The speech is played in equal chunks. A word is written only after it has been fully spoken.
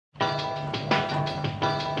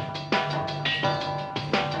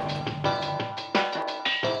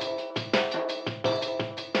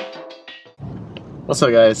What's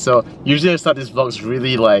up guys? So usually I start these vlogs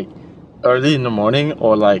really like early in the morning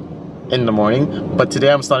or like in the morning, but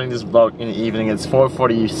today I'm starting this vlog in the evening. It's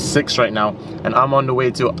 4:46 right now and I'm on the way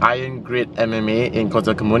to Iron Grid MMA in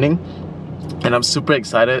Kota Kemuning and I'm super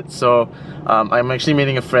excited. So I'm actually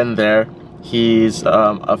meeting a friend there. He's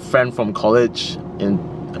a friend from college in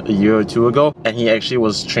a year or two ago and he actually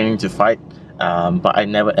was training to fight, but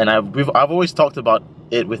I've always talked about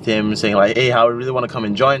it with him, saying like, hey, I really want to come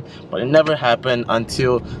and join, but it never happened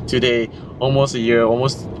until today, almost a year,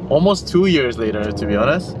 almost 2 years later, to be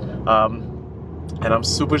honest. And I'm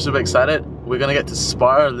super excited. We're gonna get to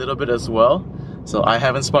spar a little bit as well. So I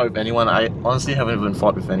haven't sparred with anyone. I honestly haven't even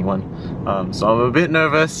fought with anyone. So I'm a bit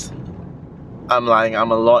nervous. I'm lying,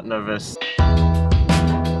 I'm a lot nervous.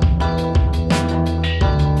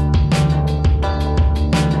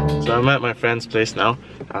 So I'm at my friend's place now.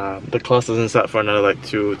 The class doesn't start for another like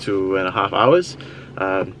two and a half hours.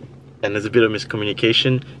 And there's a bit of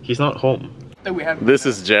miscommunication. He's not home. This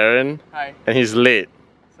is Jaren. Hi. And he's late.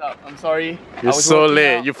 What's up? I'm sorry. You're so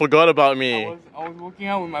late. Out. You forgot about me. I was working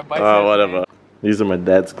out with my bicep. Oh, whatever. Man. These are my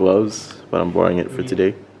dad's gloves, but I'm borrowing it for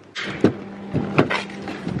today.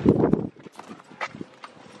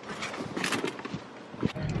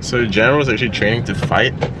 So Jaren was actually training to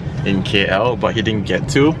fight in KL, but he didn't get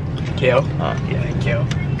to. KL? Yeah, in KL.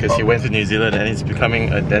 Because he went to New Zealand and he's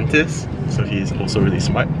becoming a dentist, so he's also really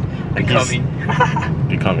smart. And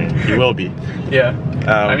becoming. He will be. Yeah.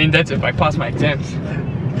 I mean, that's if I pass my exams.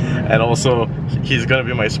 And also, he's gonna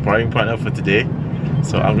be my sparring partner for today.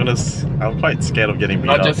 So I'm quite scared of getting beat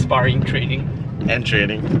up. Not just sparring, training. And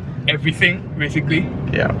training. Everything, basically.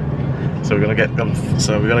 Yeah. So we're gonna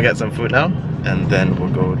get some food now, and then we'll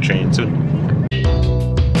go train soon.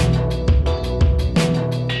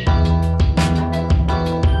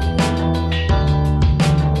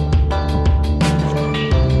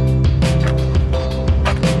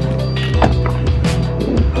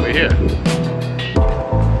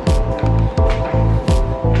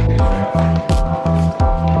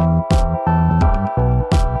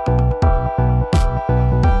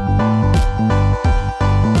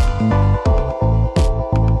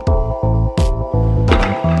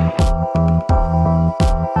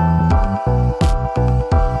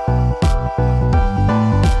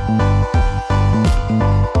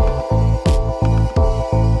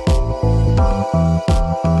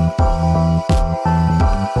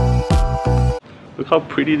 Look how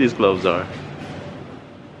pretty these gloves are.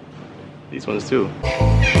 These ones too.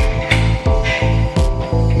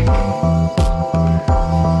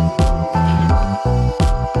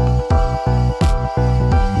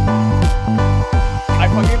 I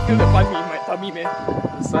fucking feel the punch in my tummy, man.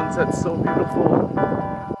 The sunset's so beautiful.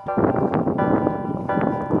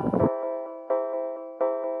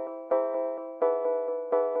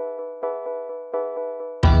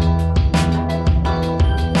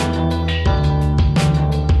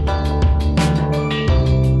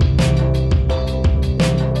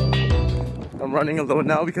 I'm running alone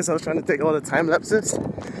now because I was trying to take all the time lapses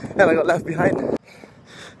and I got left behind.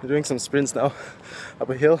 We're doing some sprints now up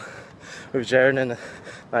a hill with Jaren and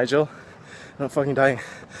Nigel and I'm fucking dying.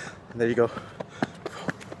 And there you go.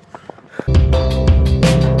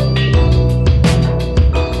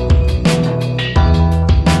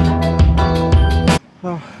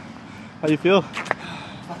 Oh, how you feel?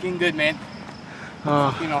 Fucking good, man.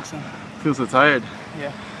 Oh, fucking awesome. Feel so tired.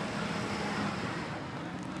 Yeah.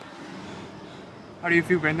 How do you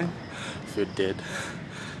feel, Brendan? I feel dead.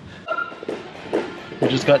 We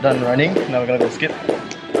just got done running, now we're gonna go skip.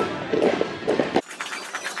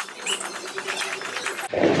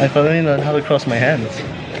 I finally learned how to cross my hands.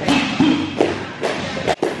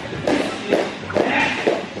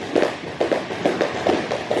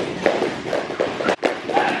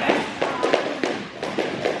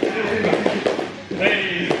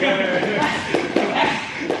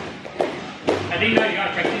 I think now you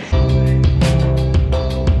gotta practice.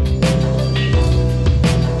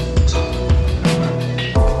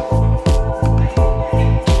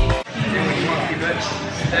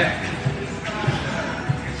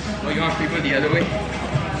 Oh, you want to pivot the other way?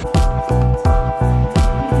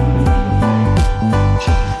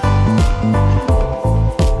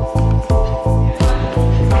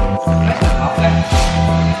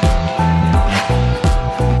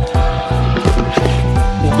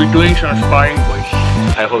 We'll be doing some sparring, boys.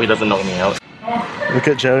 I hope he doesn't knock me out. Look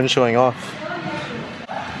at Jaren showing off.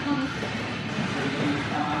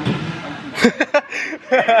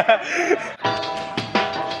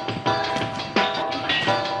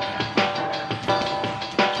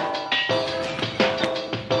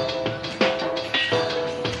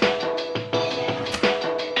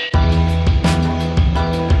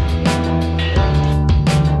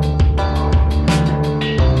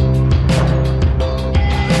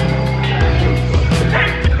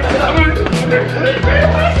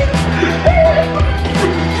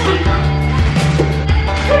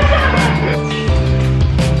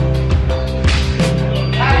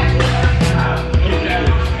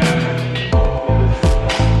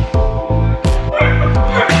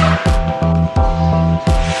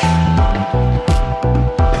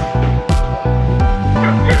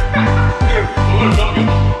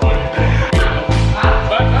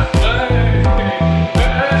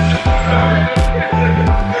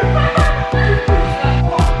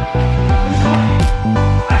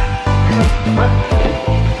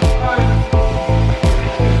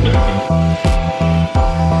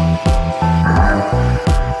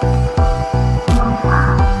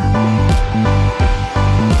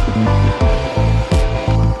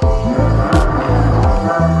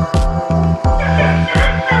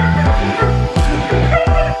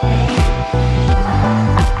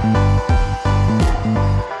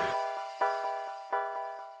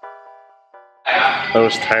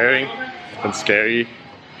 was tiring and scary.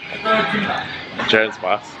 Jaren's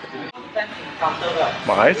fast.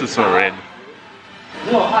 My eyes are so red.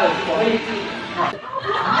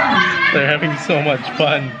 They're having so much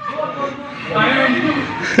fun.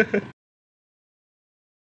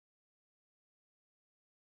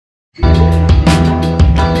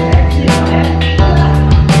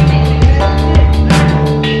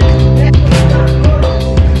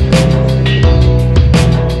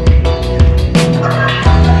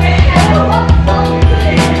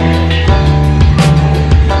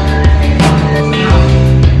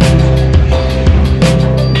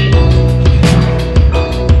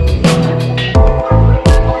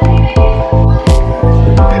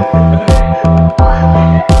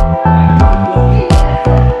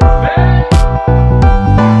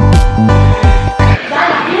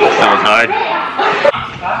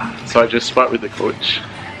 So I just sparred with the coach,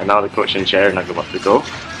 and now the coach and Jaren are about to go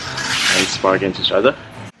and spar against each other.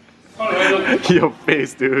 Your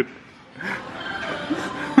face, dude.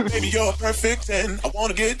 Baby, you're perfect, and I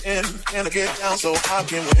wanna get in, and I get down so I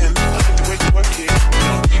can win. I like the way you work it,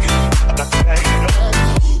 I got to bag it up.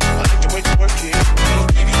 I like the way you work it,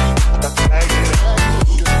 I got to bag it up.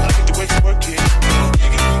 I like the way you work it,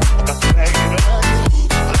 I got to bag it up.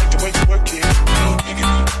 I like the way you work it,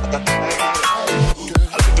 I got to bag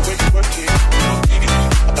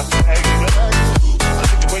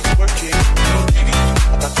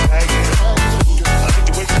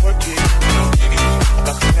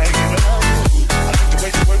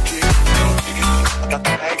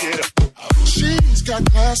it up. She's got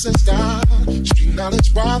class and style, street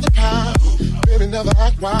knowledge by the pound. Baby never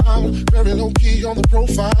act wild, very low key on the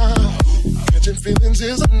profile. Catching feelings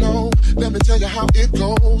is a no, let me tell you how it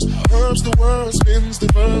goes. Herbs the word, spins the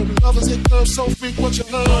verb. Lovers hit curves so freak what you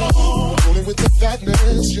learn. Rolling with the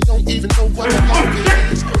fatness, you don't even know what the heart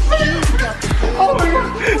is. You got the Oh my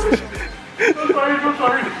god! So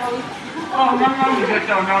sorry. Oh, no, get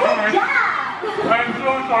down now, alright? I'm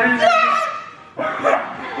so sorry.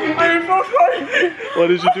 I'm so sorry. What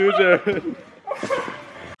did you do, Jaren?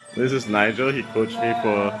 This is Nigel, he coached me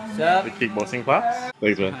for the kickboxing class.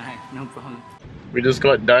 Thanks, man. No problem. We just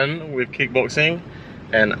got done with kickboxing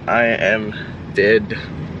and I am dead.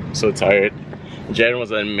 So tired. Jaren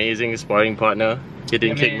was an amazing sparring partner. He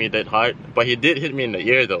didn't kick me that hard, but he did hit me in the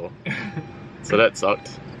ear though. So that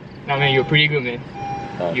sucked. No man, you're pretty good, man.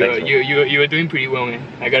 Oh, you were doing pretty well, man.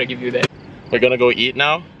 I gotta give you that. We're gonna go eat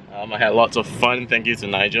now. I had lots of fun. Thank you to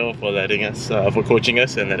Nigel for letting us, for coaching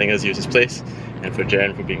us and letting us use his place, and for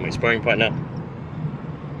Jaren for being my sparring partner.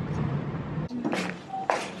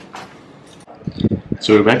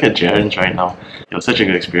 So we're back at Jaren's right now. It was such a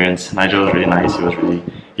good experience. Nigel was really nice.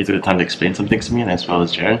 He took the time to explain some things to me, and as well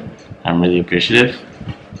as Jaren. I'm really appreciative.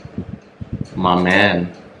 My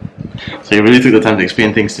man. So he really took the time to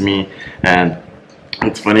explain things to me, and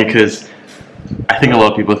it's funny because I think a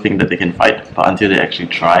lot of people think that they can fight, but until they actually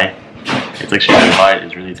try, it's actually really hard,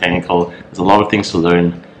 it's really technical, there's a lot of things to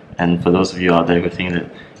learn. And for those of you out there who think that,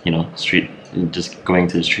 you know, just going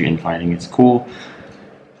to the street and fighting is cool,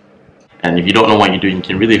 and if you don't know what you're doing, you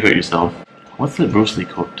can really hurt yourself. What's the Bruce Lee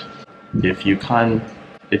quote? If you can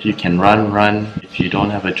run, run. If you don't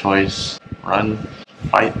have a choice, run.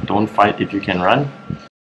 Fight, don't fight if you can run.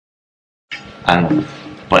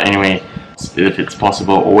 But anyway, if it's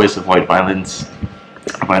possible, always avoid violence.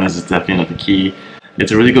 Violence is definitely not the key.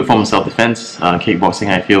 It's a really good form of self-defense. Kickboxing,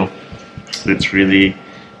 I feel,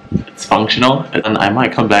 it's functional. And I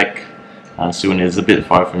might come back soon. It's a bit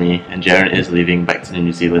far for me, and Jaren is leaving back to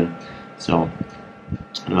New Zealand. So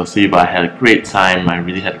we'll see, but I had a great time. I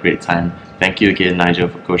really had a great time. Thank you again, Nigel,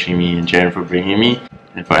 for coaching me, and Jaren for bringing me,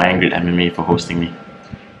 and for Iron Grid MMA for hosting me.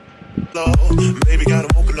 Baby got 'em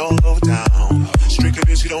walking all over town. Strictly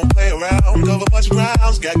bitch, you don't play around. Cover a bunch of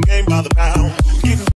grounds, got game by the pound.